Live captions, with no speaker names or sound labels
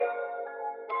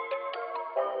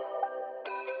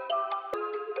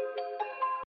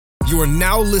You are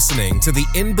now listening to the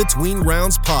In Between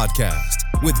Rounds podcast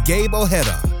with Gabe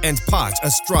Ojeda and Pat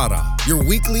Estrada, your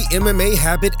weekly MMA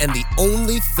habit and the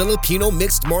only Filipino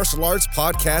mixed martial arts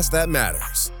podcast that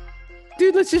matters.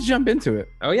 Dude, let's just jump into it.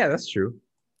 Oh yeah, that's true.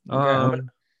 Okay,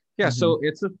 So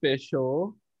it's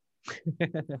official.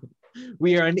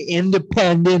 We are an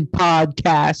independent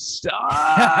podcast.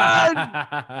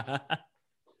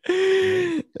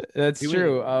 That's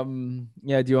true.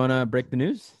 Do you want to break the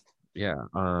news? Yeah.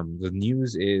 The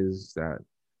news is that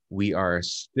we are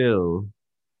still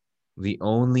the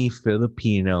only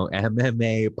Filipino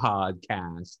MMA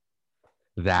podcast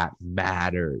that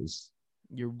matters.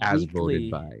 Your as weekly,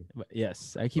 voted by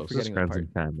yes, I keep closest forgetting that friends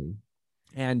part. and family.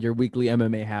 And your weekly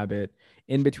MMA habit,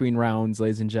 in between rounds,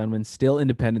 ladies and gentlemen, still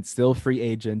independent, still free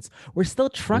agents. We're still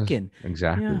trucking.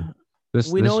 Exactly. Yeah. This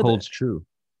We know holds true.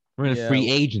 We're in a free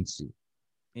agency.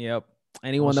 Yep.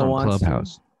 Anyone Also that on wants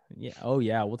Clubhouse. to. Yeah. Oh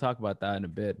yeah, we'll talk about that in a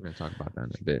bit. We're going to talk about that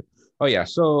in a bit. Oh, yeah.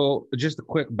 So just a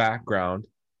quick background.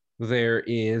 There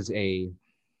is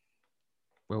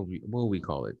what will we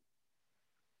call it?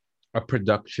 A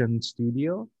production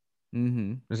studio?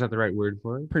 Mm-hmm. Is that the right word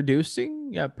for it? Producing?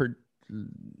 Yeah.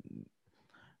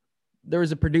 There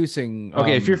was a producing.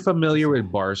 Okay, if you're familiar with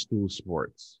Barstool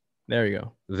Sports, there you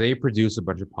go. they produce a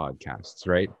bunch of podcasts,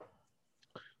 right?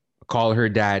 Call Her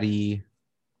Daddy.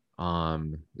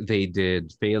 They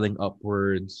did Failing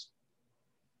Upwards.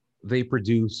 They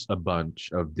produce a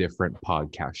bunch of different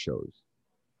podcast shows.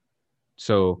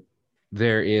 So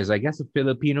there is, I guess, a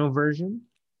Filipino version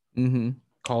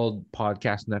called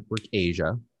Podcast Network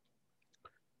Asia.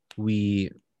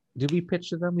 Did we pitch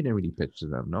to them? We didn't really pitch to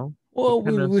them, no? Well,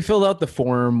 we filled out the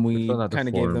form. We filled out the kind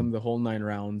of gave form. them the whole 9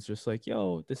 rounds, just like,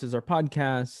 yo, this is our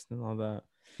podcast and all that.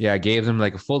 Yeah, I gave them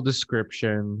like a full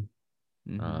description.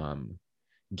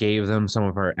 Gave them some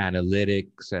of our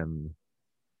analytics and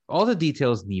all the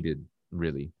details needed,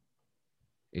 really,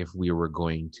 if we were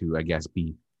going to, I guess,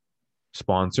 be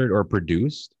sponsored or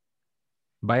produced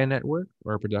by a network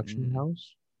or a production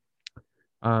house.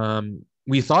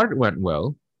 We thought it went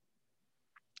well,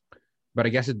 but I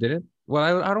guess it didn't.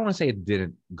 Well, I don't want to say it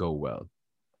didn't go well.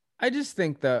 I just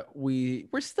think that we're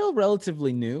still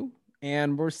relatively new.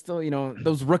 And we're still,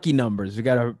 those rookie numbers.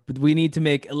 We need to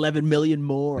make 11 million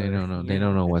more. They don't know. They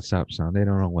don't know what's up, son. They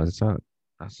don't know what's up.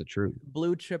 That's the truth.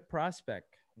 Blue chip prospect.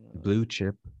 Blue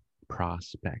chip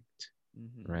prospect.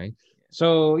 Right.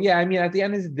 So, yeah, I mean, at the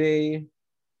end of the day,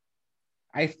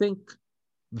 I think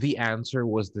the answer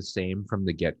was the same from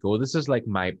the get-go. This is like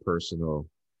my personal,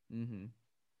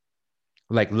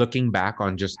 like looking back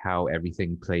on just how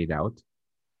everything played out.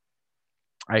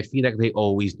 I feel like they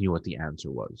always knew what the answer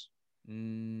was.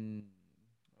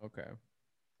 Okay.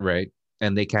 Right.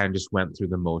 And they kind of just went through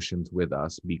the motions with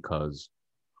us because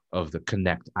of the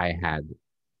connect I had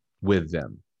with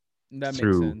them. That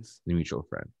through makes sense. The mutual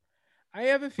friend. I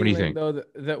have a feeling though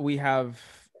that we have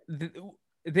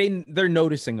they're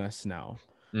noticing us now.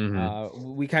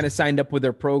 We kind of signed up with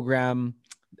their program.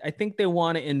 I think they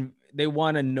want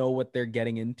to know what they're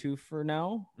getting into for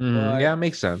now. Yeah, it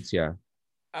makes sense. Yeah.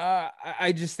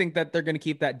 I just think that they're going to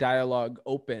keep that dialogue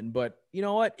open. But you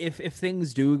know what? If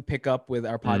things do pick up with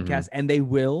our podcast, and they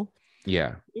will,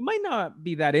 yeah, we might not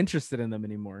be that interested in them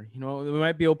anymore. We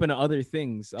might be open to other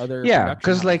things, yeah.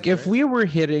 Because like if we were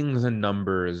hitting the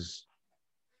numbers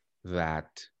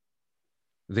that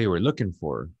they were looking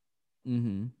for,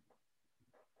 I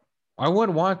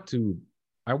wouldn't want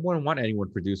anyone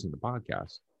producing the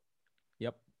podcast.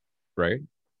 Yep. Right.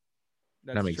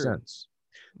 That makes sense.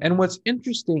 And what's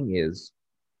interesting is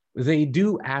they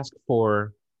do ask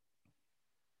for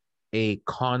a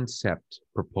concept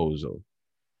proposal.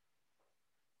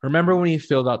 Remember when you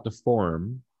filled out the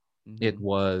form, it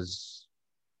was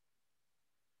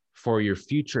for your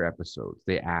future episodes.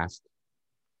 They asked,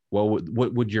 what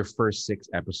would your first 6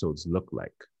 episodes look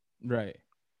like? Right.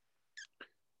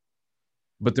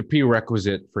 But the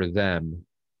prerequisite for them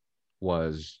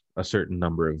was a certain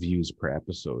number of views per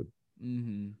episode.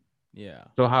 Yeah.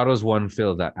 So how does one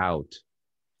fill that out?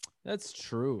 That's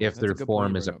true. If their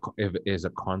form is a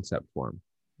concept form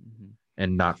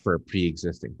and not for a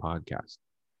pre-existing podcast.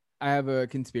 I have a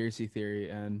conspiracy theory,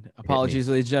 and apologies,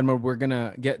 ladies and gentlemen. We're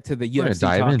gonna get to the UFC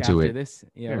dive talk into after it. this.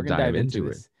 Yeah, we're gonna dive into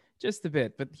this just a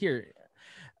bit. But here,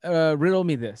 riddle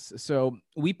me this. So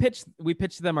we pitched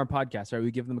them our podcast, right?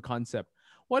 We give them a concept.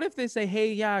 What if they say,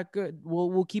 "Hey, yeah, good.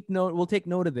 We'll take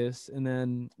note of this, and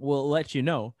then we'll let you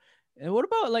know." And what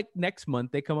about like next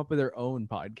month they come up with their own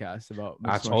podcast about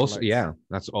that's also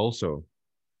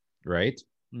right.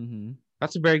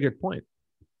 That's a very good point.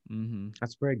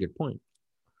 That's a very good point.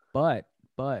 But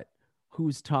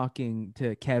who's talking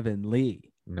to Kevin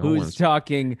Lee? No Who's one's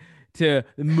talking to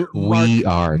We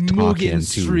are Mugen talking to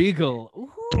Striegel.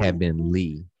 Ooh. Kevin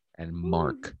Lee and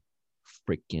Mark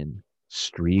freaking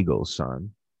Striegel,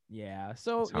 son. Yeah.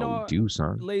 So, That's you how we know, do,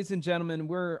 son. ladies and gentlemen,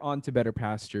 we're on to better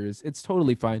pastures. It's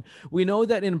totally fine. We know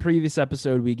that in a previous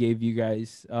episode, we gave you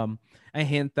guys a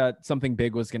hint that something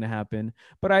big was going to happen,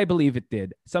 but I believe it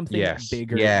did. Something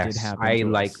bigger did happen. I to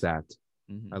like us. that.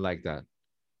 Mhm. I like that.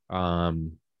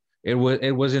 It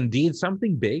was indeed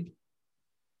something big,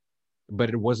 but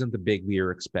it wasn't the big we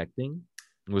were expecting.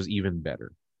 It was even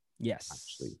better, Yes.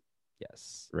 actually.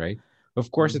 Yes. Right? Of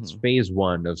course, it's phase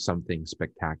one of something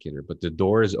spectacular, but the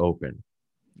door is open.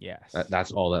 Yes.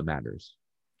 That's all that matters,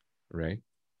 right?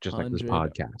 Just like this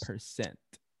podcast. 100%.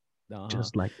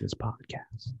 Just like this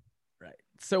podcast. Right.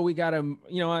 So we got to,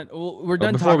 you know what? We're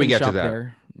done before talking we get to shop that.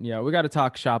 there. Yeah, we got to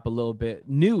talk shop a little bit.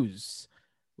 News.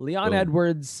 Leon Boom.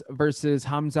 Edwards versus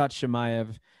Hamzat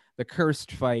Shemaev, the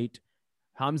cursed fight.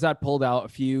 Hamzat pulled out a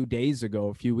few weeks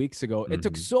ago. It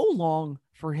took so long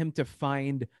for him to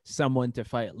find someone to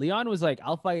fight. Leon was like,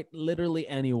 I'll fight literally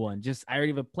anyone. Just, I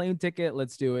already have a plane ticket.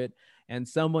 Let's do it. And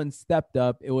someone stepped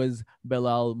up. It was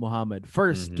Belal Muhammad.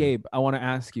 First, Gabe, I want to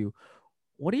ask you,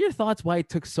 what are your thoughts why it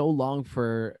took so long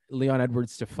for Leon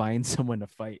Edwards to find someone to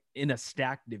fight in a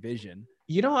stacked division?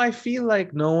 You know, I feel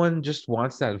like no one just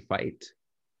wants that fight.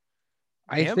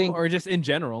 Or just in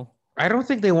general? I don't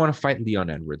think they want to fight Leon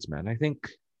Edwards, man. I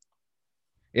think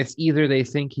it's either they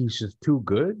think he's just too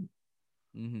good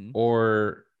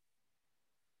or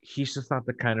he's just not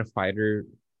the kind of fighter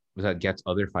that gets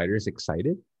other fighters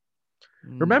excited.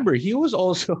 Remember, he was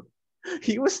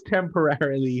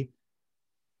temporarily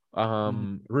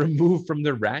removed from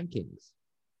the rankings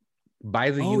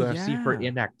by the UFC for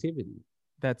inactivity.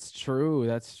 That's true.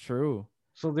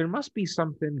 So there must be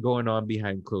something going on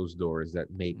behind closed doors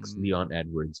that makes Leon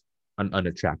Edwards an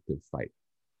unattractive fight,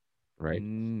 right?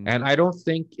 And I don't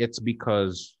think it's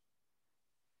because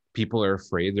people are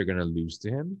afraid they're going to lose to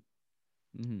him.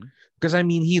 Because I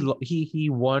mean, he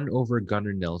won over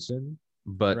Gunnar Nelson,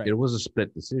 but it was a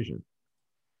split decision,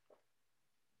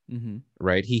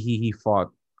 right? He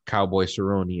fought Cowboy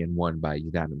Cerrone and won by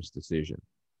unanimous decision.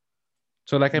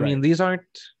 So, like, I mean, these aren't,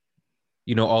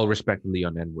 you know, all respect to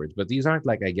Leon Edwards, but these aren't,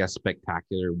 like, I guess,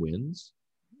 spectacular wins,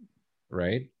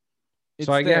 right?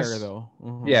 So I guess, though.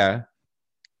 Yeah.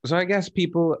 So I guess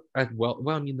people, I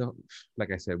mean,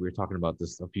 like I said, we were talking about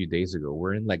this a few days ago.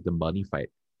 We're in like the money fight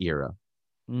era,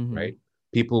 right?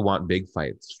 People want big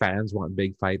fights. Fans want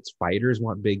big fights. Fighters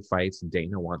want big fights.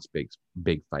 Dana wants big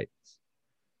fights.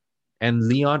 And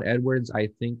Leon Edwards, I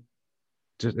think,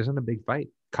 just isn't a big fight.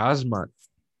 Kazmat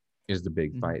is the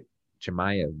big fight.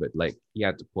 Chimaev, but like he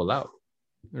had to pull out.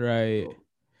 Right.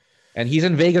 And he's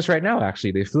in Vegas right now,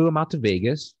 actually. They flew him out to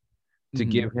Vegas to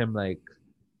give him like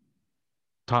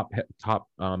top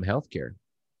healthcare,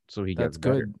 so he gets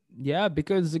better. Good. Yeah,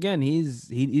 because again, he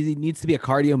needs to be a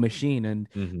cardio machine, and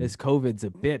this COVID's a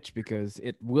bitch because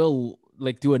it will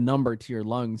like do a number to your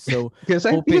lungs. So because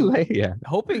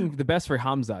hoping the best for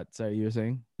Hamzat. Sorry, you were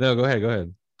saying? No, go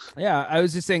ahead. Yeah, I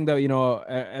was just saying though, you know,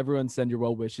 everyone send your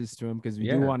well wishes to him because we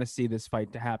do want to see this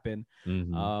fight to happen.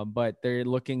 But they're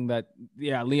looking that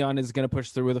Leon is gonna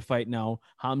push through with a fight now.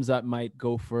 Hamzat might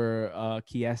go for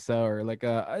Chiesa or like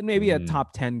maybe a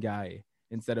top 10 guy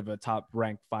instead of a top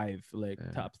ranked 5, like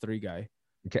top 3 guy.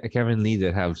 Kevin Lee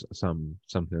did have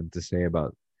something to say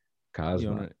about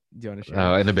Cosmo. Do you want to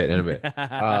share? In a bit.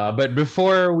 But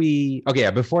before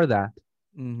that,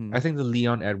 I think the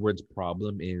Leon Edwards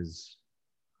problem is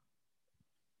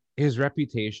his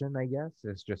reputation, I guess,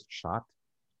 is just shot.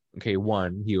 Okay,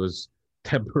 one, he was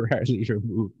temporarily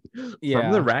removed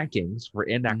from the rankings for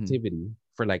inactivity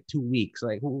for like 2 weeks.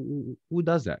 Like, who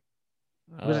does that?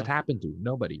 Who does it happen to?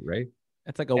 Nobody, right?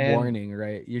 It's like a warning,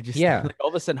 right? You're just like, all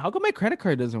of a sudden, how come my credit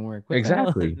card doesn't work? What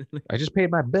exactly. I just paid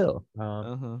my bill.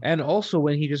 And also,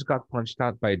 when he just got punched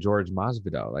out by George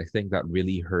Masvidal, I think that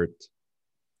really hurt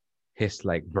his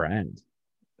like brand.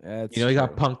 He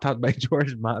got punked out by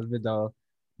George Masvidal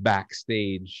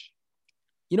backstage.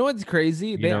 You know what's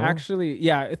crazy? They actually,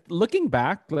 looking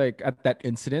back like at that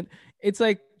incident, it's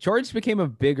like George became a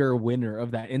bigger winner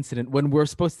of that incident when we're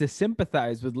supposed to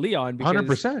sympathize with Leon because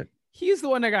 100%. He's the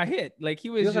one that got hit. Like he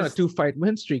was on a 2-fight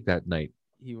win streak that night.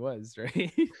 He was,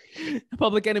 right?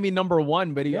 Public enemy number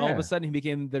 1, but all of a sudden he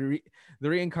became the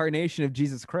reincarnation of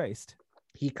Jesus Christ.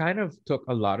 He kind of took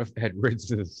a lot of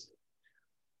Edwards's,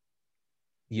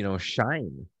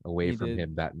 shine away from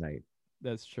him that night.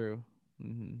 That's true.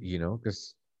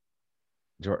 Because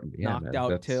knocked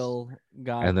out Till,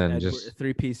 got and then just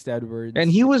 3-piece Edwards,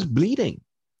 and he was bleeding.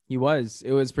 It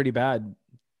was pretty bad.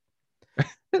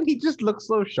 And he just looked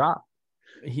so shocked.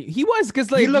 He was because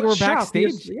He like we looked were shocked.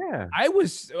 backstage. Yeah. I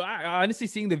honestly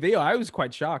seeing the video, I was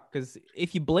quite shocked because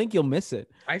if you blink, you'll miss it.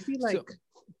 I feel So- like,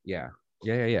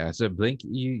 yeah. So blink,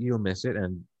 you'll miss it,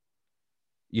 and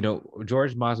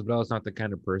George Masvidal is not the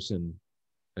kind of person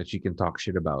that you can talk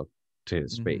shit about to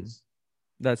his Mhm. face.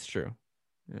 That's true.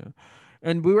 Yeah.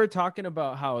 And we were talking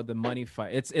about how the money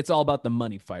fight, it's all about the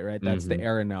money fight, right? That's the Mhm.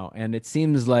 era now. And it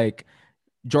seems like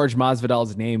George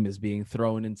Masvidal's name is being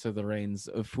thrown into the reins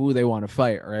of who they want to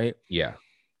fight, right? Yeah.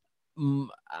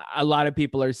 A lot of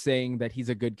people are saying that he's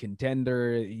a good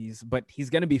contender. But he's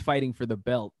going to be fighting for the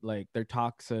belt. Like there are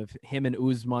talks of him and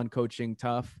Usman coaching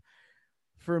tough.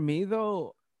 For me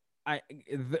though,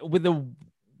 with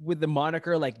the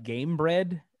moniker like Game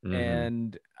Bread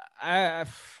Mhm.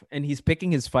 and he's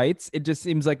picking his fights, it just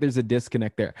seems like there's a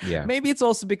disconnect there. Yeah. Maybe it's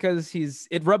also because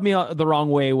it rubbed me the wrong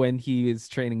way when he is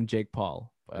training Jake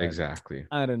Paul. But Exactly.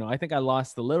 I don't know. I think I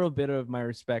lost a little bit of my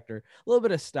respect or a little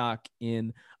bit of stock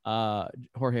in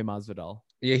Jorge Masvidal.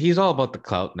 Yeah, he's all about the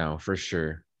clout now, for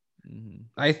sure. Mhm.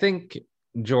 I think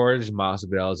George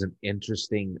Masvidal is an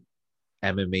interesting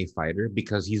MMA fighter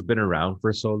because he's been around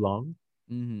for so long,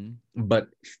 Mhm. but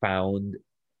found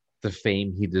the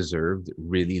fame he deserved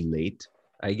really late,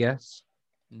 I guess.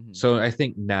 Mhm. So I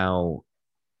think now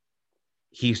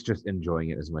he's just enjoying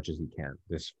it as much as he can,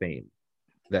 this fame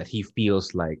that he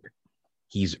feels like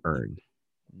he's earned.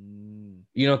 Mm.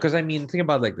 Because I mean, think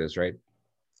about it like this, right?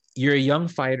 You're a young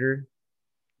fighter,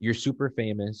 you're super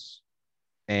famous,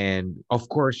 and of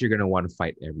course you're gonna want to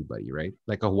fight everybody, right?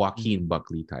 Like a Joaquin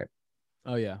Buckley type,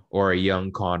 Oh yeah. or a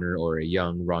young Connor, or a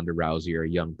young Ronda Rousey, or a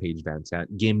young Paige Van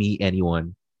Sant. Give me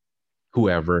anyone,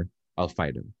 whoever, I'll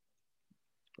fight him,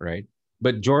 right?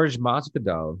 But George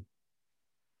Masvidal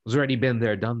has already been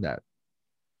there, done that.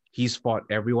 He's fought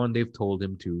everyone they've told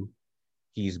him to.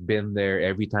 He's been there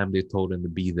every time they've told him to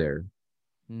be there.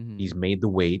 Mhm. He's made the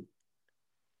weight.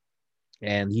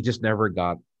 And he just never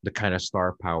got the kind of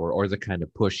star power or the kind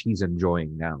of push he's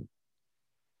enjoying now.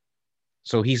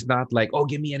 So he's not like, oh,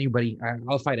 give me anybody.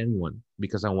 I'll fight anyone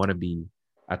because I want to be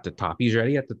at the top. He's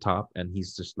already at the top and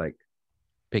he's just like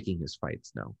picking his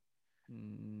fights now.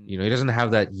 Mm. He doesn't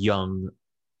have that young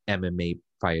MMA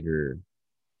fighter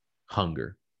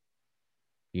hunger.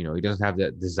 He doesn't have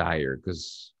that desire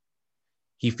because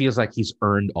he feels like he's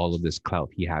earned all of this clout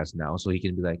he has now. So he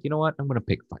can be like, you know what? I'm going to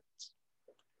pick fights.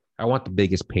 I want the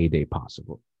biggest payday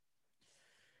possible.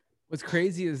 What's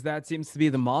crazy is that seems to be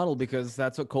the model because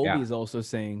that's what Colby Yeah. is also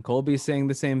saying. Colby's saying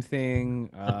the same thing.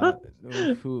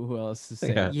 Who else is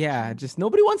saying? Yeah, just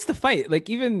nobody wants to fight. Like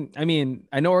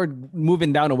I know we're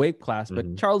moving down a weight class,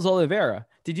 but Charles Oliveira.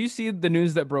 Did you see the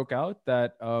news that broke out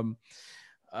that Beneil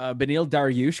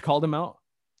Dariush called him out?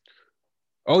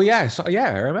 Oh yeah,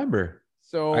 I remember.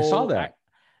 So I saw that.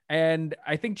 And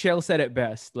I think Chael said it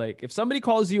best. Like if somebody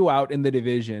calls you out in the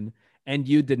division and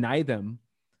you deny them,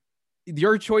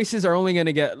 your choices are only going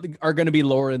to be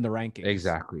lower in the rankings.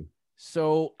 Exactly.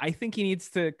 So I think he needs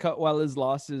to cut while his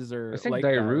losses are. I think like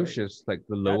Dariush is like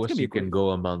the lowest you can go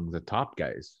among the top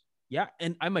guys. Yeah,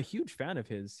 and I'm a huge fan of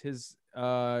his.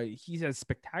 He has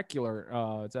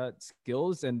spectacular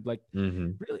skills and like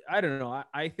really, I don't know.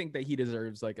 I think that he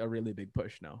deserves like a really big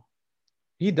push now.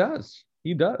 He does.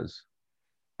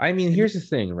 I mean, here's the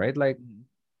thing, right? Like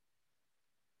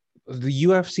the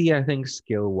UFC, I think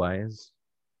skill wise,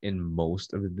 in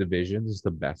most of the divisions, is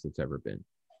the best it's ever been.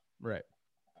 Right.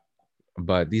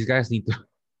 But these guys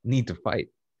need to fight.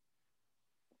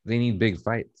 They need big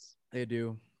fights. They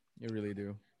do. They really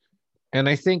do. And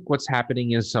I think what's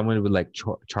happening is someone with like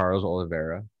Charles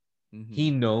Oliveira, he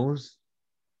knows.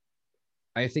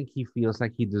 I think he feels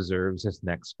like he deserves his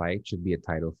next fight should be a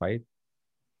title fight.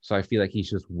 So I feel like he's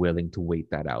just willing to wait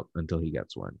that out until he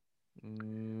gets one.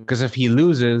 Because if he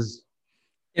loses,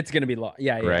 it's gonna be lost.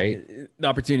 Yeah, right. The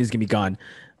opportunity is gonna be gone.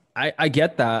 I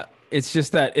get that. It's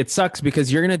just that it sucks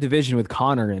because you're in a division with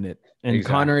Conor in it, and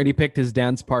Conor already picked his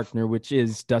dance partner, which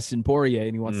is Dustin Poirier,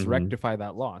 and he wants to rectify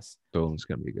that loss. So it's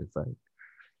gonna be a good fight.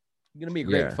 It's gonna be a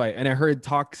great fight, and I heard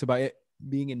talks about it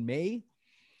being in May.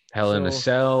 Hell in a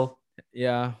Cell.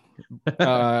 Yeah.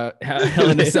 Hell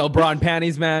in a Cell brawn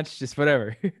panties match, just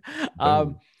whatever.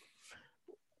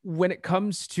 When it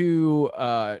comes to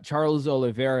Charles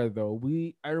Oliveira, though,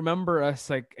 I remember us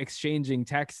like exchanging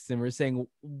texts and we're saying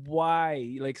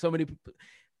why, like so many people.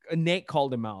 Nate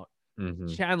called him out,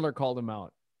 Chandler called him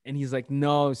out, and he's like,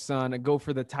 "No, son, I go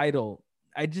for the title."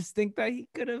 I just think that he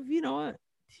could have,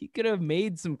 he could have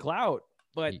made some clout,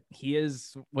 but he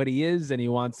is what he is, and he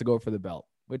wants to go for the belt,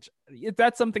 which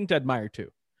that's something to admire too.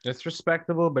 It's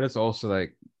respectable, but it's also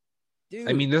like, dude,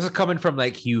 I mean, this is coming from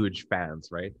like huge fans,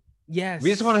 right? Yes. We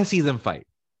just want to see them fight.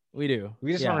 We do.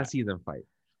 We just Yeah, want to see them fight.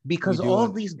 we Because do all of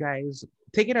want. these guys,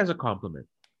 take it as a compliment.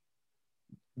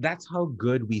 That's how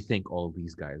good we think all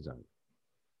these guys are.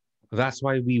 That's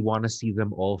why we want to see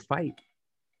them all fight.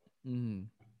 Mhm.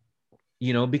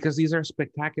 Because these are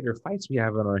spectacular fights we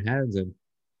have on our hands. And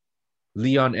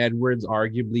Leon Edwards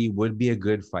arguably would be a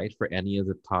good fight for any of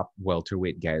the top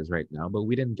welterweight guys right now, but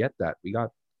we didn't get that. We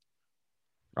got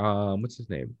what's his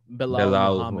name? Belal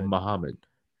Belal Muhammad. Muhammad.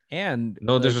 And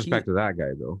No like disrespect to that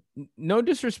guy though. no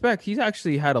disrespect, he's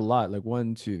actually had a lot. Like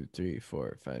 1, 2, 3,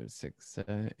 4, 5, 6,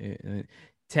 7, 8, 9,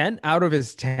 10 out of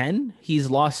his 10, he's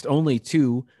lost only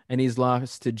 2, and he's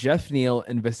lost to Jeff Neal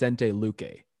and Vicente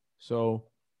Luque. So,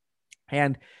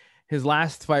 and his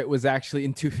last fight was actually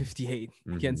in 258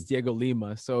 against Diego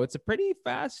Lima. So it's a pretty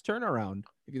fast turnaround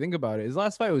if you think about it. His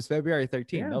last fight was February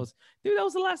 13th. Yeah. That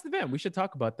was the last event. We should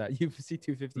talk about that. UFC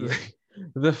 258.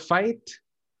 The fight,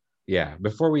 yeah.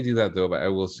 Before we do that though, but I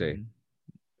will say,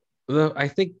 I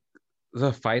think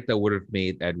the fight that would have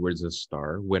made Edwards a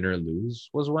star, win or lose,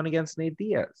 was one against Nate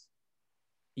Diaz.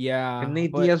 Yeah. And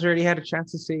Nate but Diaz already had a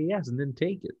chance to say yes and didn't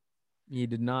take it. he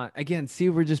did not. Again, see,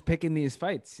 we're just picking these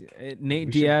fights. Nate We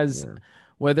should- Diaz, yeah.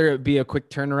 whether it be a quick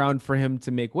turnaround for him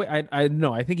to make weight, I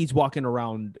know. I think he's walking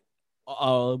around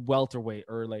welterweight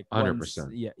or like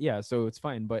 100%. Yeah. So it's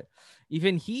fine. But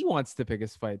even he wants to pick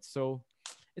his fights. So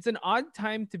it's an odd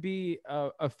time to be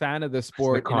a fan of the It's the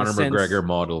sport. Conor McGregor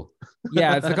model.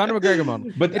 Yeah, it's the Conor McGregor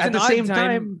model. But It's at an the odd same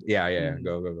time, yeah. Mhm.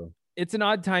 Go. It's an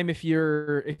odd time if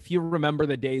you remember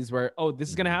the days where, oh, this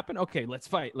is gonna happen. Okay, let's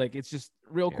fight. Like it's just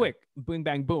real Yeah. quick, boom,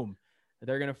 bang, boom.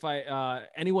 They're gonna fight.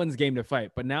 Anyone's game to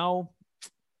fight. But now,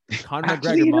 Conor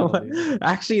Actually, McGregor you know model. what? dude.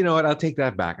 Actually, you know what? I'll take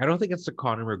that back. I don't think it's the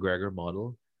Conor McGregor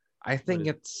model. I think is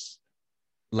it? it's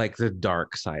like the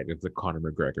dark side of the Conor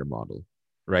McGregor model,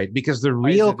 right? Because the Why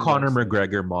is real it the dark Conor side?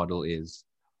 McGregor model is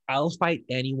I'll fight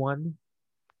anyone,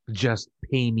 just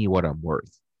pay me what I'm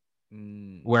worth.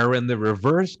 Mm, Wherein the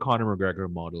reverse Conor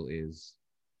McGregor model is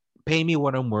pay me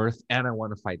what I'm worth and I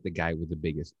want to fight the guy with the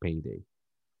biggest payday.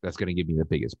 That's going to give me the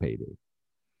biggest payday.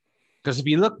 Because if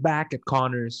you look back at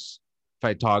Conor's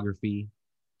photography,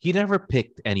 he never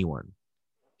picked anyone.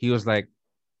 He was like,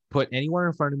 put anyone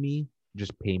in front of me,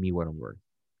 just pay me what I'm worth.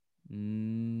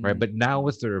 Right. But now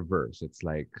it's the reverse. It's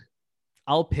like,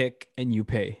 I'll pick and you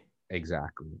pay.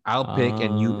 exactly. I'll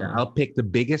pick the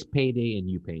biggest payday and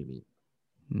you pay me.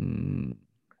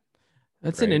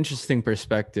 That's an Right. interesting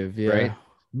perspective. Yeah. Right.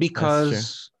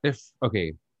 Because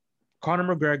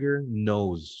Conor McGregor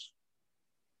knows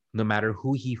no matter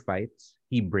who he fights,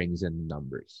 he brings in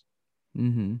numbers.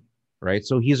 Mm-hmm. Right.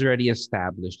 So he's already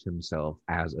established himself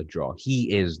as a draw.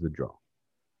 He is the draw.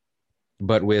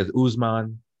 But with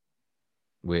Usman,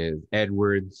 with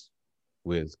Edwards,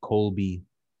 with Colby,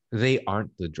 they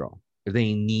aren't the draw.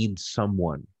 They need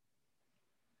someone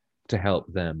to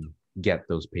help them get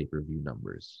those pay-per-view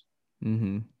numbers.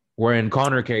 Mm-hmm. Wherein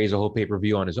Conor carries a whole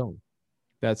pay-per-view on his own.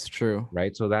 That's true.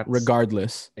 Right. So that's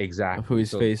Regardless exactly of who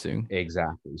he's facing.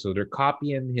 Exactly. So they're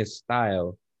copying his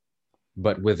style,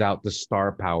 but without the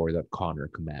star power that Conor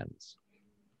commands.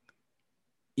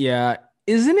 Yeah.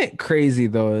 Isn't it crazy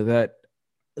though that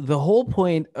the whole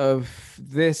point of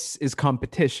this is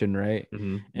competition, right?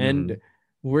 And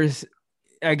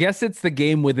I guess it's the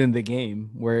game within the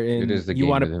game, wherein It is the you game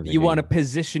want within the to game.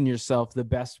 position yourself the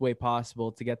best way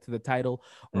possible to get to the title,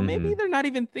 or maybe Mhm. they're not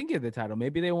even thinking of the title.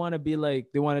 Maybe they want to be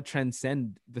like they want to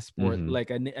transcend the sport, Mhm.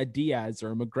 like a Diaz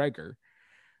or a McGregor.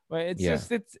 But it's Yeah.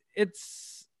 just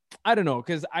it's I don't know,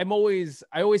 because I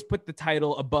always put the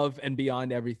title above and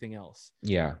beyond everything else,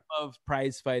 Yeah. of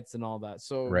prize fights and all that.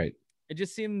 So Right. it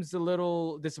just seems a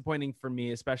little disappointing for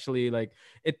me, especially like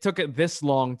it took it this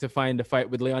long to find a fight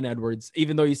with Leon Edwards,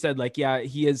 even though you said like, yeah,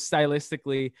 he is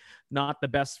stylistically not the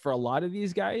best for a lot of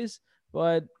these guys,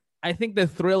 but I think the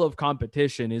thrill of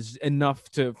competition is enough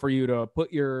for you to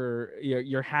put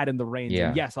your hat in the reins. Yeah.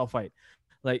 And yes, I'll fight.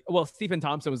 Like, well, Stephen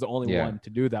Thompson was the only Yeah. one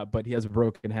to do that, but he has a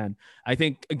broken hand. I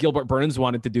think Gilbert Burns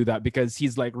wanted to do that because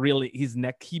he's like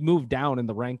he moved down in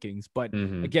the rankings, but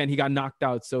Mhm. again, he got knocked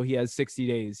out, so he has 60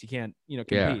 days. He can't, compete.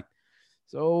 Yeah.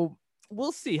 So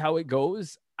we'll see how it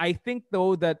goes. I think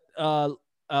though that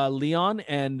Leon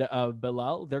and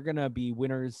Bilal, they're gonna be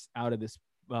winners out of this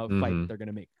fight. Mhm. They're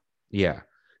gonna make. Yeah.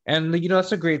 And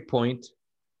that's a great point.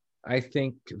 I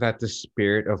think that the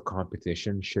spirit of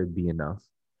competition should be enough.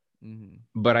 Mm-hmm.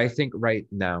 But I think right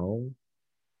now,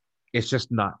 it's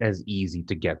just not as easy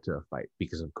to get to a fight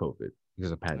because of COVID,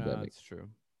 because of pandemic. That's true.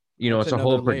 It's That's a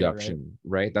whole another layer, right? production,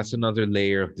 right? That's another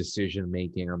layer of decision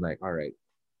making. I'm like, all right,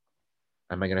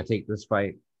 am I going to take this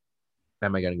fight?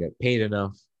 Am I going to get paid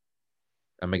enough?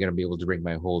 Am I going to be able to bring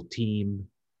my whole team?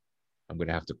 I'm going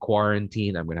to have to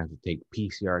quarantine. I'm going to have to take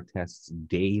PCR tests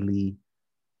daily.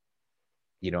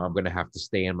 I'm going to have to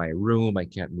stay in my room. I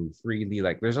can't move freely.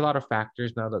 Like, there's a lot of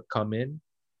factors now that come in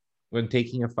when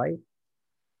taking a fight.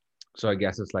 So I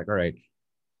guess it's like, all right,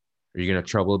 are you going to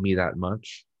trouble me that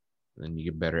much? Then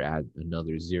you better add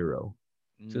another zero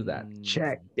to that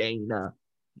check, Dana.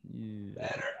 Yeah.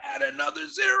 Better add another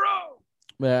zero.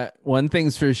 But one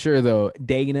thing's for sure, though,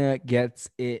 Dana gets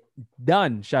it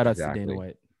done. Shout outs to Dana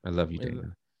White. I love you,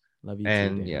 Dana. Love you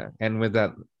and too, Dana. Yeah, and with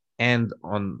that, and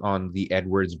on the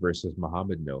Edwards versus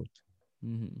Muhammad note,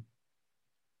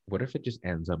 what if it just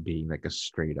ends up being like a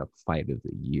straight up fight of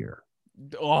the year?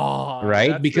 Oh,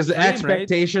 right, because the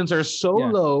expectations are so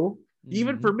low,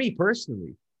 even for me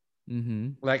personally.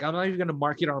 Like, I'm not even gonna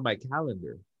mark it on my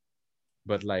calendar,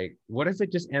 but like, what if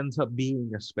it just ends up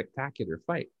being a spectacular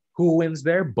fight? Who wins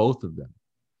there? Both of them.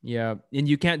 Yeah, and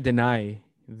you can't deny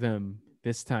them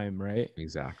this time, right?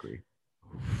 Exactly.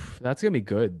 That's gonna be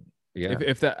good. Yeah.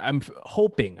 If that, I'm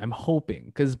hoping,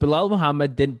 because Bilal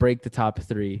Muhammad didn't break the top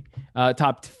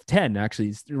 10 actually.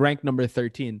 He's ranked number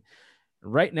 13,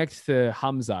 right next to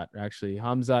Hamzat. Actually,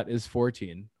 Hamzat is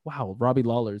 14. Wow, Robbie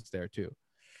Lawler's there too.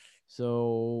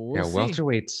 So we'll see.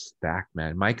 Welterweight stacked,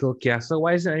 man. Michael Chiesa.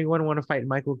 Why doesn't anyone want to fight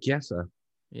Michael Chiesa?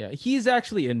 Yeah, he's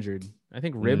actually injured. I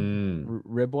think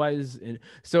rib wise.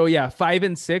 So yeah, 5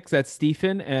 and 6. That's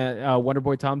Stephen and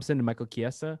Wonderboy Thompson and Michael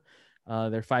Chiesa.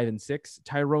 They're 5 and 6.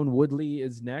 Tyrone Woodley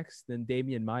is next. Then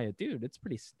Damian Maia. Dude, it's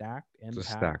pretty stacked and it's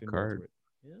a packed stacked card.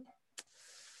 Yeah.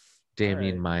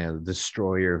 Damian Maia,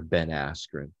 destroyer of Ben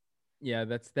Askren. Yeah,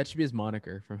 that should be his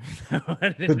moniker from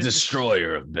the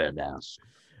destroyer of Ben Askren.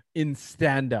 In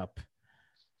stand up.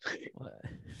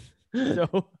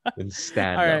 So in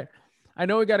stand all up. right. I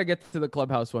know we got to get to the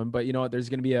Clubhouse one, but you know what? There's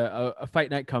going to be a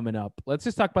fight night coming up. Let's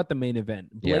just talk about the main event: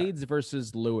 Blades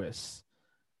versus Lewis.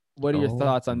 What are your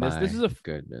thoughts on this? This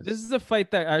is a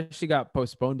fight that actually got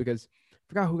postponed because I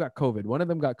forgot who got COVID. One of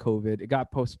them got COVID. It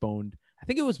got postponed. I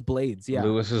think it was Blades. Yeah.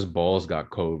 Lewis's balls got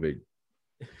COVID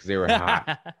because they were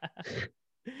hot.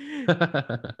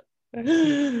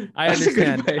 I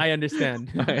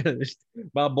understand.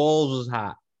 My balls was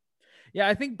hot. Yeah,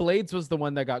 I think Blades was the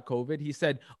one that got COVID. He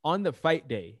said on the fight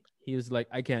day, he was like,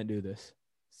 I can't do this.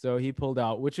 So he pulled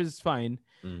out, which is fine.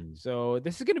 So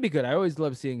this is going to be good. I always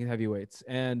love seeing heavyweights.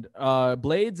 And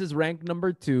Blades is ranked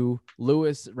number 2.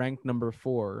 Lewis ranked number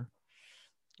 4.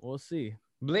 We'll see.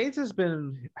 Blades has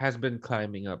been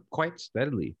climbing up quite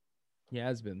steadily. He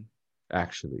has been.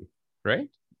 Actually, right?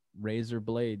 Razor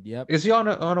Blade. Yep. Is he on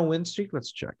a win streak?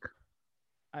 Let's check.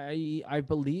 I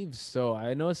believe so.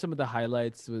 I know some of the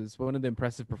highlights was one of the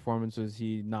impressive performances.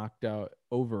 He knocked out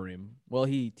Overeem. Well,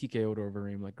 he TKO'd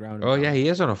Overeem like ground. Oh yeah, he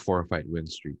is on a 4-fight win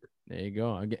streak. There you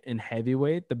go. In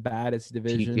heavyweight, the baddest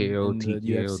division in the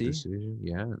UFC. Decision.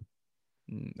 Yeah,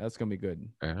 that's gonna be good.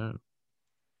 Yeah,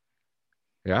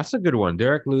 that's a good one.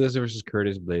 Derek Lewis versus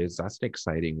Curtis Blades. That's an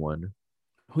exciting one.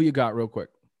 Who you got, real quick?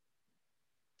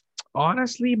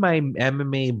 Honestly, my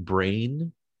MMA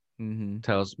brain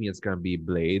tells me it's going to be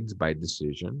Blades by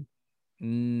decision.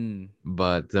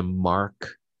 But the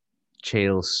Mark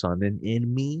Chael Sonnen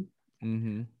in me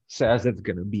says it's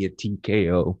going to be a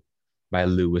TKO by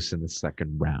Lewis in the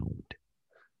second round.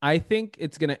 I think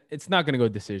it's not going to go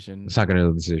decision. It's not going to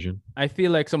go decision. I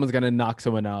feel like someone's going to knock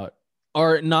someone out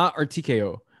or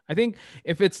TKO. I think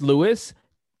if it's Lewis,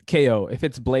 KO. If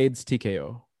it's Blades,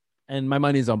 TKO. And my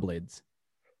money's on Blades.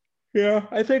 Yeah,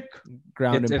 I think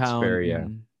ground and pound. Fair, yeah.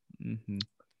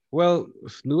 Well,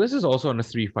 Lewis is also on a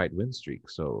 3-fight win streak,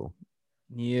 so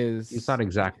he is. He's not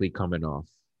exactly coming off,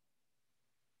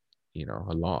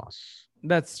 a loss.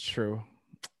 That's true.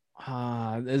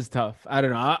 It's tough. I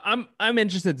don't know. I'm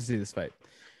interested to see this fight.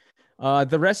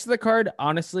 The rest of the card,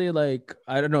 honestly, like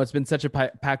I don't know. It's been such a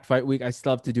packed fight week. I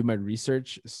still have to do my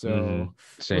research, so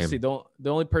we'll see. The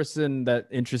only person that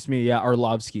interests me,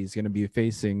 Arlovsky is going to be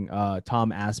facing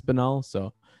Tom Aspinall,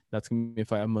 so that's going to be a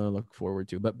fight I'm going to look forward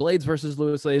to. But Blades versus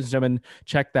Lewis, ladies and gentlemen,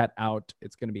 check that out.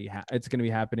 It's going to be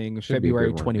happening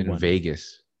February 21 in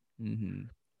Vegas.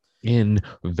 In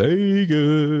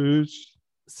Vegas.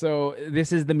 So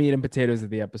this is the meat and potatoes of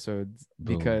the episode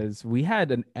because we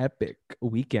had an epic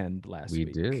weekend last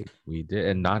week. We did.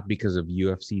 And not because of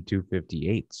UFC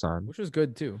 258, son. Which was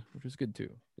good too.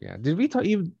 Yeah. Did we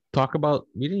even talk about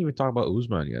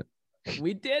Usman yet?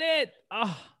 We did it.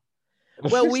 Oh.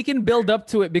 Well, we can build up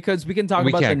to it because we can talk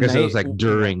about the night. Because it was like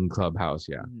during Clubhouse,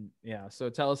 yeah. Yeah,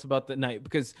 so tell us about the night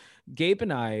because Gabe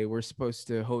and I were supposed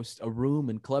to host a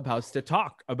room in Clubhouse to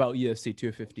talk about UFC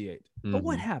 258. But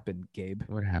what happened, Gabe?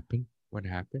 What happened?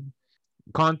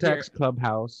 Context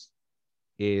Clubhouse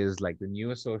is like the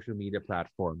newest social media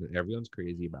platform that everyone's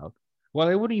crazy about. Well,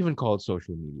 I wouldn't even call it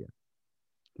social media.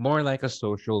 More like a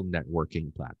social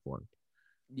networking platform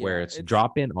where Yeah, it's it's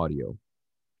drop-in audio,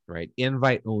 right?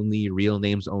 Invite only, real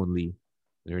names only.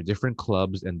 There are different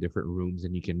clubs and different rooms,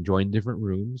 and you can join different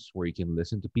rooms where you can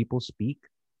listen to people speak.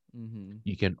 mm-hmm,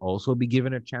 You can also be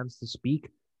given a chance to speak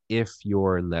if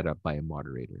you're led up by a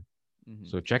moderator. mm-hmm.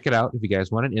 So check it out. If you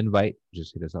guys want an invite,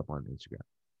 just hit us up on Instagram.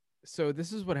 So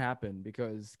this is what happened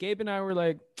because Gabe and I were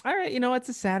like, all right, it's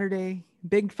a Saturday,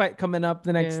 big fight coming up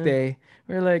the next Yeah, day.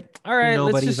 We're like, all we're right,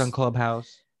 let's nobody's on just,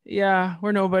 Clubhouse. yeah,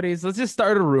 we're nobodies. Let's just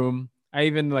start a room. I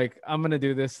even like, I'm gonna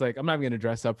do this. Like, I'm not even gonna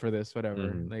dress up for this, whatever.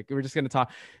 Hmm. Like, we're just gonna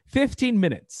talk 15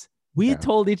 minutes. We Yeah.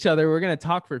 told each other we're gonna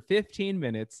talk for 15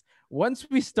 minutes. Once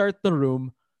we start the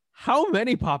room, how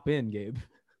many pop in, Gabe?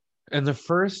 In the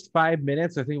first 5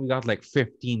 minutes, I think we got like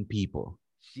 15 people,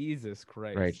 Jesus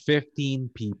right? Christ. 15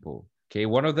 people. Okay.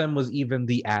 One of them was even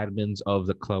the admins of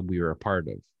the club we were a part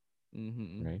of,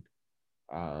 Mm-hmm. right?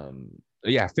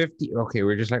 Yeah, 50. Okay.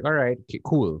 We're just like, all right, okay,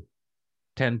 cool.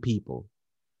 10 people.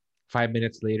 5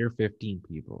 minutes later, 15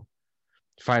 people.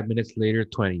 5 minutes later,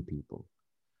 20 people.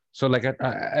 So like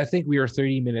I think we were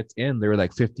 30 minutes in, there were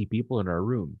like 50 people in our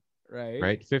room, Right.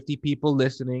 right? 50 people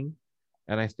listening.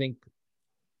 And I think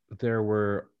there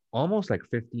were almost like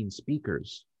 15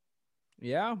 speakers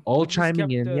Yeah. all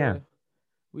chiming in. Yeah.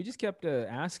 We just kept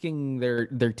asking their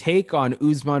take on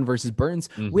Usman versus Burns.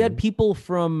 We had Hmm. people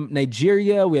from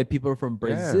Nigeria, we had people from Yeah.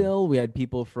 Brazil, we had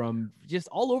people from just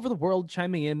all over the world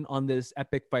chiming in on this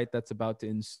epic fight that's about to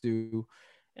ensue.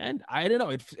 And I don't know,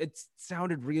 it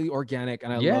sounded really organic,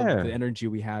 and I loved Yeah. the energy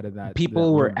we had in that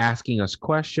People were room. asking us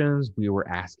questions. We were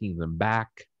asking them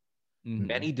back. Mhm.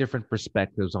 Many different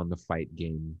perspectives on the fight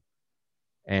game.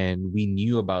 And we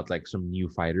knew about like some new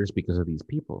fighters because of these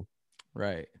people,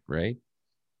 Right. right?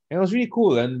 And it was really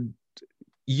cool. And,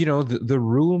 the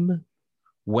room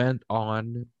went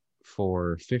on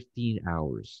for 15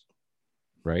 hours,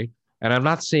 right? And I'm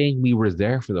not saying we were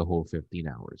there for the whole 15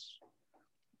 hours.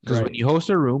 Because when Right. you host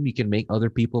a room, you can make other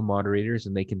people moderators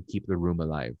and they can keep the room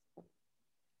alive.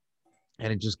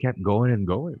 And it just kept going and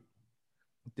going.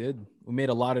 Did. We made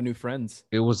a lot of new friends.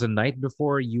 It was the night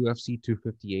before UFC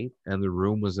 258, and the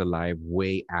room was alive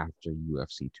way after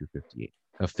UFC 258.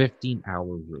 A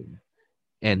 15-hour room.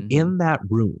 And Mhm. in that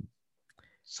room,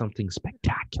 something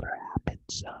spectacular happened,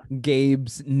 son.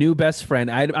 Gabe's new best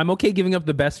friend. I'm okay giving up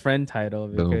the best friend title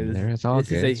Boom. because There, it's all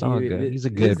this is good. a It's all good. huge. He's a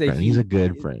This is good a friend. He's a huge.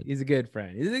 good friend. He's a good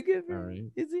friend. Is he a good All friend?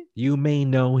 right. Is he? You may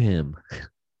know him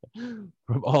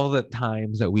from all the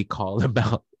times that we call him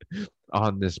out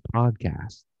on this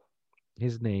podcast.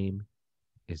 His name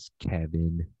is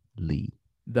Kevin Lee.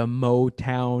 The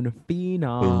Motown Boom.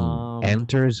 phenom.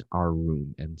 Enters our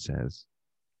room and says,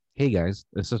 "Hey guys,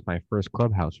 this is my first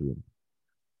clubhouse room."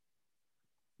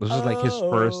 This is like his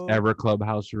first Oh. ever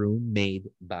clubhouse room made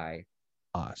by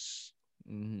us.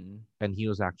 Mm-hmm. And he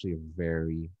was actually a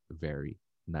very, very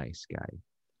nice guy.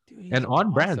 Dude, he's And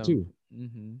on brand too.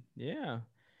 Mm-hmm. Yeah.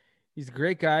 He's a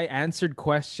great guy. Answered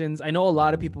questions. I know a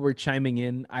lot of people were chiming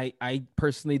in. I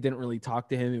personally didn't really talk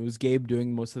to him. It was Gabe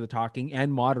doing most of the talking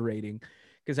and moderating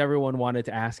because everyone wanted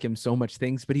to ask him so much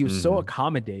things, but he was so Mhm.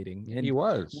 accommodating. He And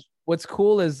was. what's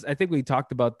cool is I think we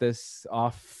talked about this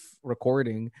off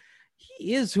recording.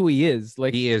 He is who he is.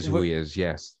 Like He is who he is,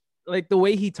 yes. like the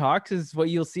way he talks is what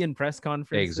you'll see in press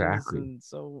conferences. Exactly. And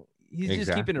so he's just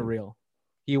keeping it Exactly. real.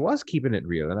 He was keeping it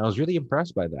real, and I was really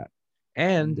impressed by that.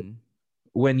 And Mhm.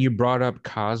 when you brought up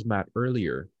Cosmat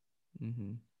earlier,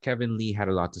 Mhm. Kevin Lee had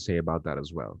a lot to say about that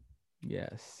as well.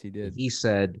 Yes, he did. He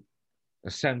said,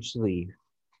 essentially,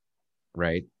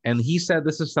 right? And he said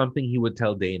this is something he would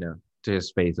tell Dana to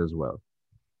his face as well,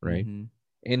 right? Mhm.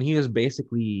 And he was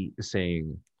basically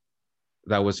saying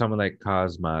that with someone like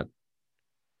Cosmat,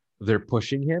 they're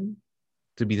pushing him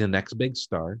to be the next big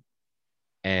star,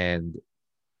 and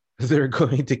they're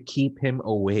going to keep him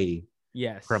away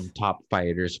Yes. from top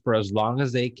fighters for as long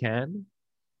as they can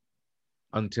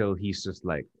until he's just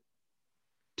like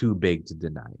too big to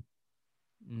deny,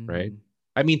 right? Mhm.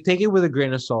 I mean, take it with a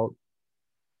grain of salt.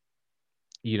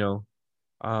 You know,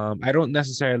 I don't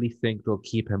necessarily think they'll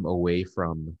keep him away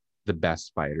from the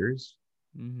best fighters.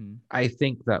 Mhm. I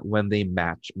think that when they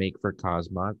match make for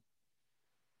Cosmat,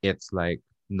 it's like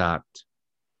not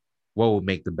what will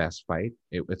make the best fight.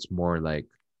 It's more like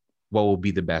what will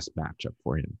be the best matchup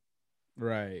for him,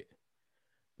 Right.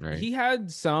 right? He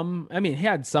had some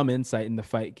insight in the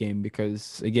fight game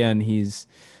because again, he's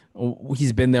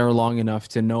been there long enough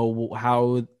to know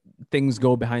how things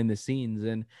go behind the scenes.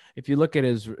 And if you look at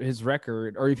his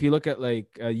record, or if you look at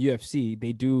like UFC,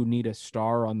 they do need a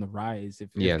star on the rise if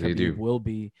Yeah, they Khabib do. will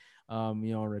be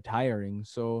retiring.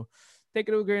 So take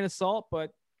it with a grain of salt,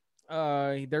 but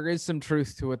there is some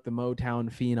truth to what the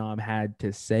Motown phenom had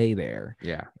to say there.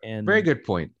 Yeah. And Very good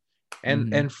point.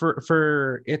 And Mhm. and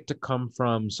for it to come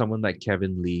from someone like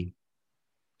Kevin Lee,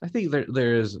 I think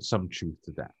there is some truth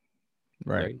to that.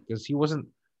 Right. Because he wasn't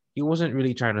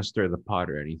really trying to stir the pot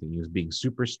or anything. He was being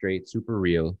super straight, super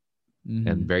real, and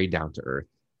Mhm. very down to earth.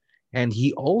 And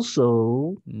he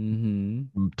also Mhm.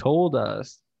 told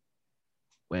us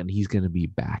when he's gonna be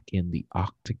back in the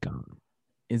octagon.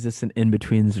 Is this an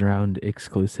in-betweens round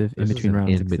exclusive? This is In-between an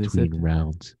rounds in-between exclusive?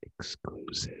 rounds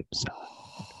exclusive. Son.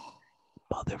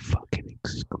 Motherfucking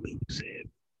exclusive.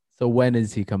 So when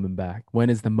is he coming back? When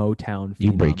is the Motown phenom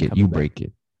You break it. coming You back? break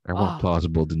it. I want Ah.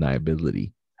 plausible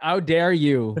deniability. How dare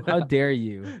you? How dare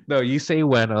you? No, you say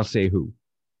when, I'll say who.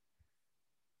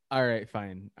 All right,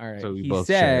 fine. All right. So we He both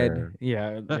said, share.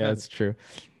 yeah, that's true.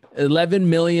 11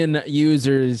 million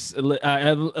users,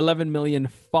 11 million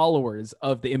followers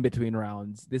of the in-between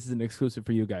rounds. This is an exclusive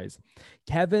for you guys.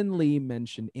 Kevin Lee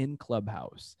mentioned in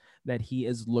Clubhouse that he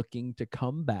is looking to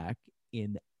come back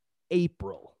in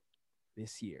April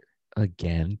this year.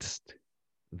 Against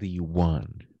the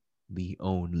one, the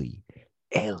only,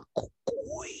 El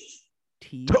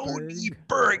Cucuy, Tony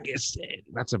Ferguson.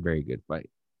 That's a very good fight.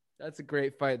 That's a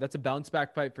great fight. That's a bounce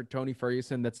back fight for Tony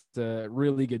Ferguson. That's a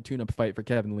really good tune-up fight for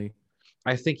Kevin Lee.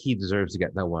 I think he deserves to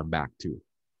get that one back too.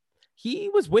 He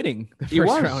was winning the He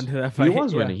first was. round of that fight. He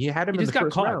was winning. He had him He in just the got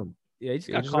first caught. round. Yeah, he just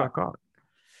He got just caught. got caught.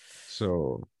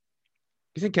 So,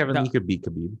 you think Kevin No. Lee could beat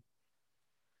Khabib?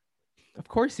 Of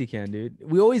course he can, dude.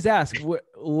 We always ask,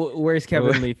 where's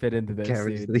Kevin Lee fit into this,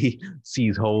 Kevin dude? Lee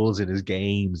sees holes in his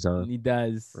games. He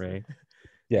does. Right.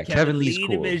 Yeah, Kevin Lee's Lee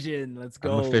cool. division. Let's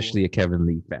go. I'm officially a Kevin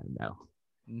Lee fan now.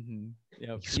 Mm-hmm.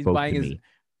 Yep. He He's spoke buying to his. me.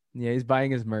 Yeah, he's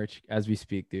buying his merch as we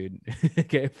speak, dude.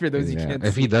 Okay, for those you Yeah, can't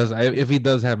if see. if he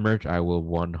does have merch, I will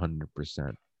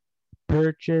 100%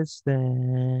 purchase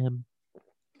them.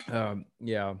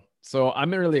 Yeah. So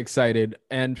I'm really excited.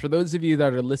 And for those of you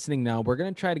that are listening now, we're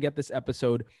gonna try to get this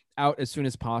episode out as soon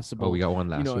as possible. Oh, we got one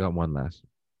last. know- we got one last.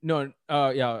 No,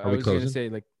 yeah, I we was gonna closing? say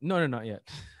like no, not yet.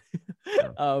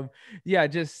 Yeah,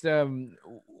 just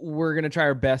we're gonna try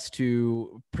our best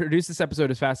to produce this episode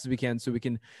as fast as we can, so we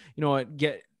can,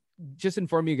 just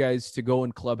inform you guys to go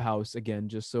in Clubhouse again,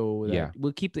 just so that Yeah.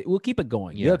 we'll keep it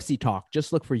going. Yeah. UFC talk.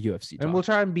 Just look for UFC talk. And we'll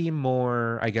try and be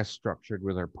more, I guess, structured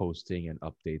with our posting and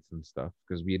updates and stuff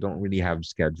because we don't really have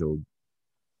scheduled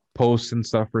posts and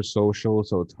stuff for social,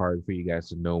 so it's hard for you guys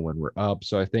to know when we're up.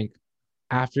 So I think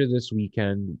after this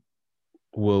weekend,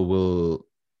 we'll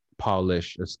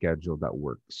polish a schedule that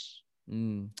works,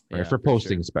 right? For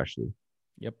posting, sure. especially.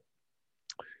 Yep.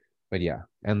 But yeah,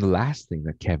 and the last thing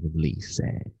that Kevin Lee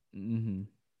said, Mm-hmm.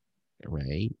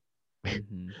 right?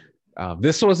 Mm-hmm.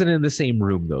 This wasn't in the same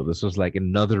room though. This was like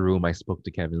another room. I spoke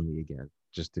to Kevin Lee again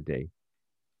just today,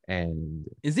 and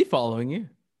Is he following you?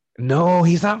 no,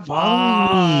 he's not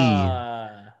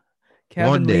following Kevin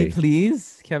One Lee, day.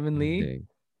 please. Kevin me. Lee.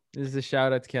 This is a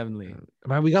shout out to Kevin Lee.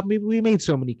 Man, we made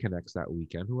so many connects that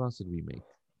weekend. Who else did we make?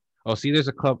 Oh, see, there's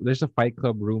a fight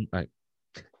club room.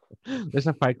 There's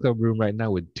a fight club room right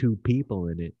now with 2 people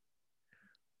in it.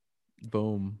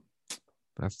 Boom.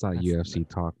 That's not UFC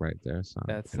talk right there, son.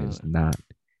 That's It is not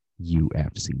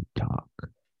UFC talk.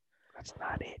 That's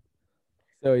not it.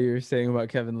 So you were saying about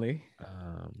Kevin Lee?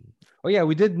 Oh yeah,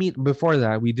 we did meet before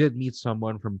that. We did meet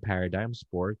someone from Paradigm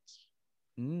Sports.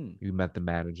 Mm, We met the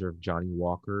manager of Johnny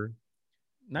Walker.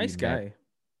 nice We met- guy.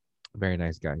 Very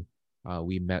nice guy.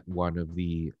 We met one of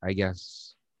the, I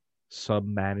guess,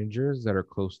 sub-managers that are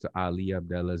close to Ali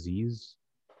Abdelaziz.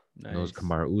 Knows Nice.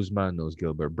 Kamaru Usman, knows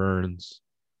Gilbert Burns.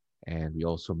 And we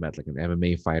also met like an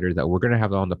MMA fighter that we're going to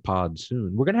have on the pod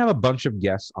soon. We're going to have a bunch of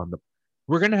guests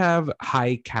we're going to have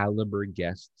high caliber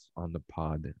guests on the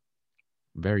pod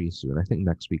very soon. I think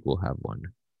next week we'll have one.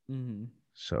 Mm-hmm.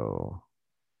 So,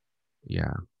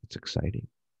 yeah, it's exciting.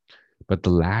 But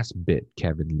the last bit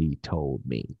Kevin Lee told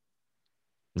me,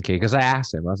 okay, because I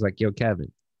asked him, I was like, yo,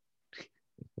 Kevin.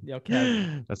 Yo,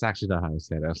 Kevin. That's actually not how I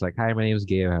said it. I was like, hi, my name is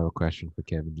Gabe. I have a question for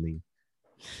Kevin Lee.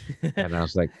 And I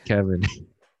was like, Kevin,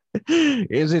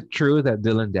 is it true that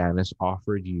Dylan Dennis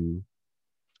offered you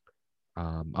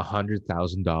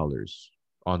 $100,000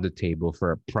 on the table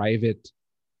for a private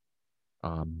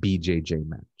BJJ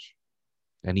match?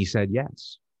 And he said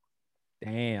yes.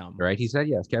 Damn. Right? He said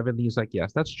yes. Kevin Lee's like,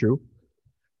 yes, that's true.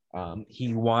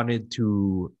 He wanted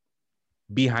to,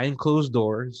 behind closed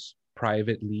doors,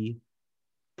 privately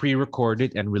pre-record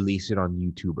it and release it on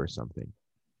YouTube or something.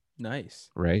 Nice.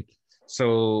 Right?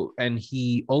 So, and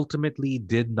he ultimately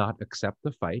did not accept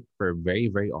the fight for a very,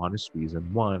 very honest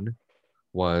reason. One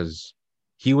was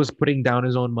he was putting down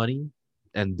his own money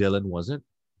and Dylan wasn't.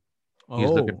 He's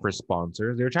looking Oh, for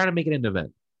sponsors. They're trying to make it an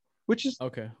event, which is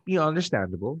okay.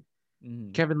 understandable.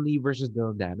 Mhm. Kevin Lee versus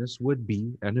Dylan Dennis would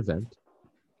be an event.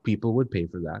 People would pay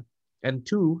for that. And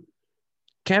two,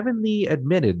 Kevin Lee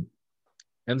admitted,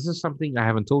 and this is something I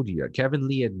haven't told you yet. Kevin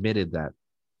Lee admitted that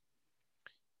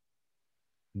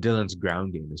Dylan's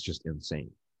ground game is just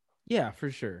insane. Yeah,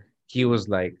 for sure. He was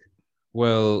like,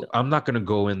 well, I'm not going to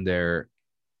go in there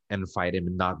and fight him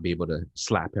and not be able to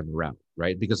slap him around,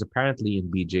 right? Because apparently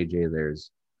in BJJ,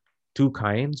 there's two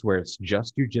kinds where it's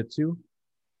just jujitsu,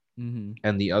 Mm-hmm.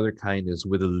 and the other kind is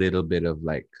with a little bit of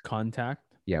like, Contact.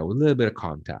 yeah, with a little bit of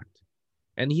contact.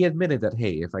 And he admitted that,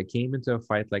 hey, if I came into a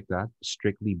fight like that,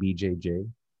 strictly BJJ,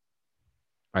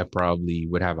 I probably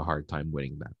would have a hard time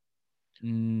winning that.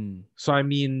 Mm. So, I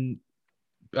mean,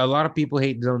 a lot of people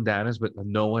hate Dylan Dennis, but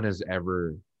no one has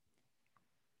ever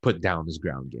put down his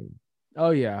ground game, Oh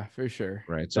yeah, for sure.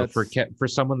 right? So for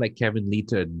someone like Kevin Lee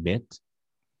to admit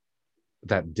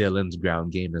that Dylan's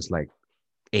ground game is like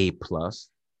A plus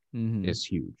Mhm. is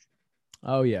huge.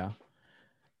 Oh yeah,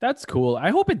 that's cool. I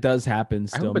hope it does happen. I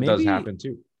Still, hope it does happen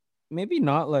too. Maybe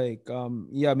not like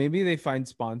yeah, maybe they find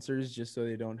sponsors just so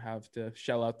they don't have to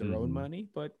shell out their own Mhm. money.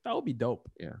 But that would be dope.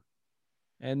 Yeah.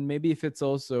 And maybe if it's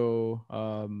also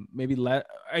maybe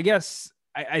I guess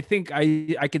I think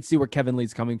I could see where Kevin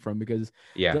Lee's coming from, because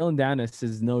Yeah. Dylan Dennis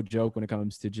is no joke when it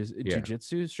comes to just Yeah.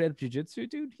 jujitsu, straight up jujitsu,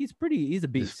 dude. He's a The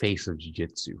beast. face of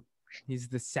jiu-jitsu. He's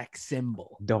the sex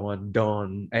symbol.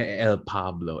 Don El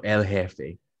Pablo, El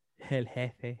Jefe. El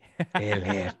jefe. El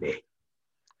Jefe.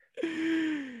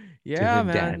 Yeah, Dylan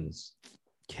man. Dennis.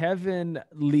 Kevin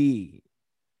Lee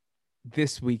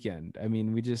this weekend. I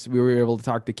mean, we were able to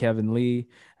talk to Kevin Lee.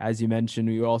 As you mentioned,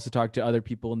 we also talked to other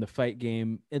people in the fight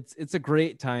game. It's a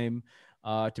great time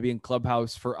to be in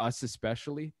Clubhouse for us,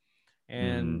 especially.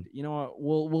 And you know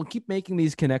what? We'll keep making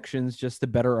these connections just to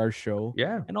better our show.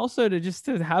 Yeah. And also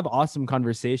to have awesome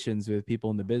conversations with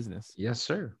people in the business. Yes,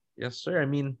 sir. Yes, sir. I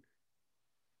mean,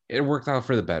 it worked out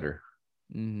for the better.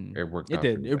 Mhm. It worked It out.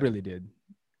 did. It really did.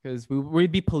 Because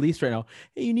we'd be policed right now.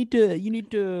 Hey, you need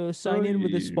to sign in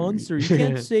with a sponsor. You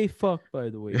can't say fuck, by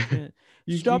the way.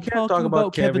 You can't can't talk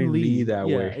about Kevin Lee that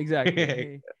yeah, way. Exactly.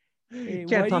 Hey, You why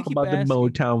can't do talk you keep about the asking?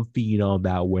 Motown phenom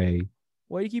that way.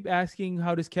 Why do you keep asking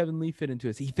how does Kevin Lee fit into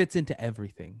this? He fits into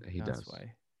everything. He That's does.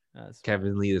 why. That's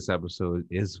Kevin Lee, this episode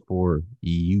is for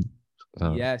you.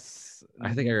 yes.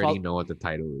 I think I already know what the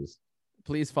title is.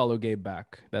 Please follow Gabe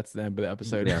back. That's the end of the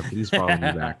episode. Yeah, please follow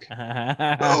me back.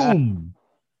 Boom.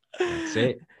 That's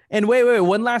it. And wait,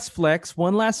 one last flex.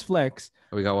 We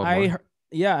got one more.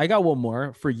 I got one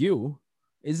more for you.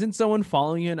 Isn't someone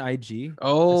following you on IG?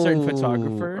 Oh, a certain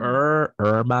photographer.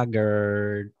 My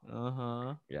girl.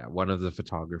 Uh-huh. Yeah, one of the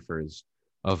photographers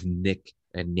of Nick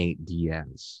and Nate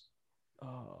Diaz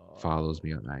Oh, follows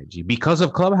me on IG because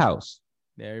of Clubhouse.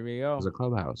 there we go. Because of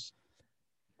Clubhouse.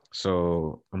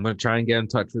 So I'm gonna try and get in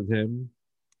touch with him,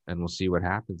 and we'll see what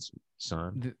happens,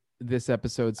 son. This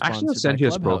episode Actually, I'll send you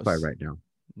his profile right now.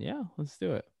 Yeah, let's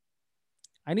do it.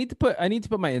 I need to put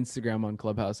my Instagram on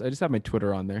Clubhouse. I just have my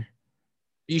Twitter on there.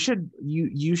 You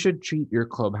should treat your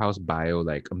Clubhouse bio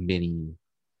like a mini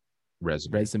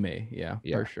resume. Yeah,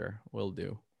 Yeah. for sure. Will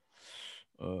do.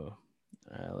 All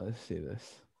right, let's see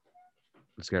this.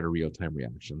 Let's get a real-time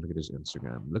reaction. Look at his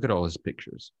Instagram. Look at all his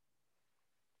pictures.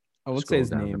 I won't Scroll say his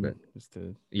down a name. bit. Just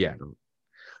to Yeah, no.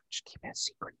 Just keep that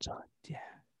secret, son. yeah.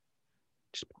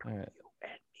 Just All right. you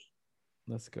and me.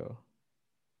 Let's go.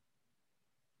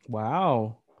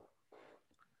 Wow.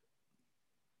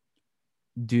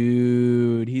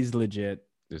 Dude, he's legit.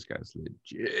 This guy's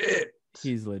legit.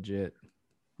 He's legit.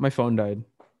 My phone died.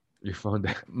 Your phone.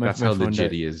 My That's how phone legit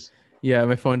died. he is. Yeah,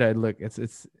 my phone died. Look,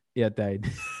 it died.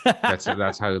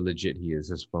 That's how legit he is.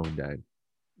 His phone died.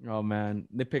 Oh man,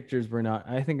 the pictures were not.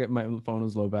 I think my phone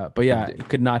was low bat, but yeah, it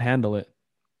could not handle it.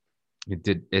 It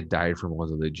did. It died from all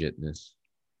the legitness.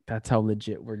 That's how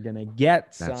legit we're gonna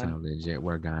get, son. That's how legit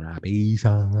we're gonna be,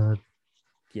 son.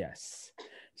 Yes.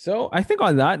 So I think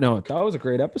on that note, that was a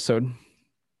great episode.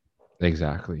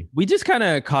 Exactly. We just kind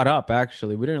of caught up.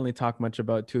 Actually, we didn't really talk much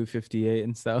about 258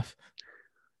 and stuff.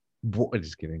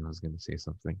 Just kidding. I was gonna say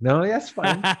something. No, that's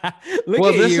fine. Look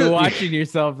Well, at this you is- watching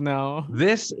yourself now.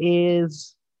 This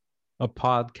is a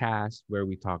podcast where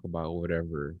we talk about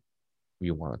whatever we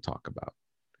want to talk about,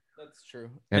 That's true.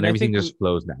 and I everything think just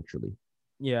flows naturally.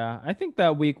 Yeah, I think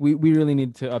that week we really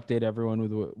need to update everyone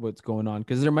with what's going on,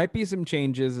 because there might be some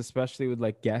changes, especially with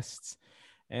like guests.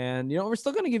 And we're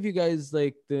still gonna give you guys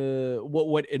like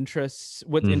what interests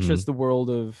Mhm. the world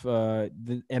of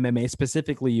the MMA,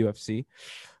 specifically UFC.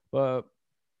 But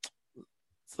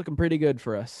it's looking pretty good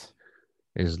for us.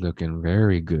 It's looking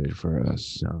very good for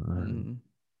us, son.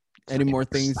 Any more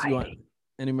things you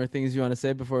want to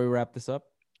say before we wrap this up?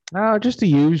 Just to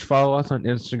use, follow us on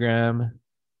Instagram.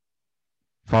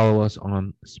 Follow us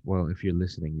on, well, if you're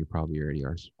listening, you probably already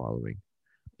are following.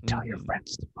 Tell your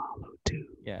friends to follow too.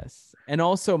 Yes. And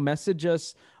also message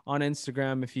us on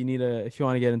Instagram if you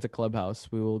want to get into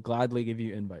Clubhouse. We will gladly give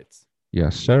you invites.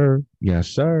 Yes, sir. Yes,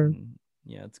 sir.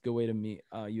 Yeah, it's a good way to meet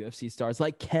UFC stars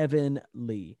like Kevin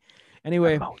Lee.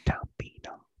 Anyway,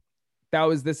 that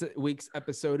was this week's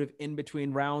episode of In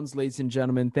Between Rounds. Ladies and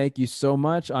gentlemen, thank you so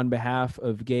much. On behalf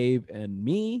of Gabe and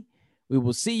me, we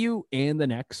will see you in the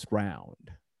next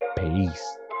round.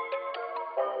 Peace.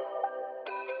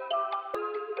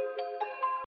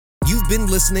 You've been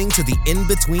listening to the In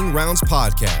Between Rounds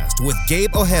podcast with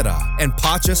Gabe Ojeda and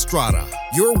Pacha Estrada,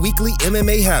 your weekly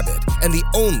MMA habit and the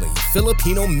only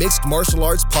Filipino mixed martial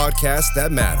arts podcast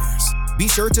that matters. Be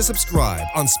sure to subscribe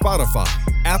on Spotify,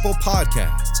 Apple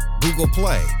Podcasts, Google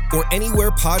Play, or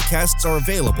anywhere podcasts are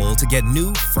available to get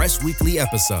new, fresh weekly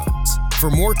episodes. For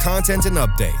more content and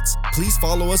updates, please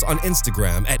follow us on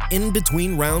Instagram at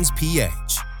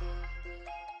InBetweenRoundsPH.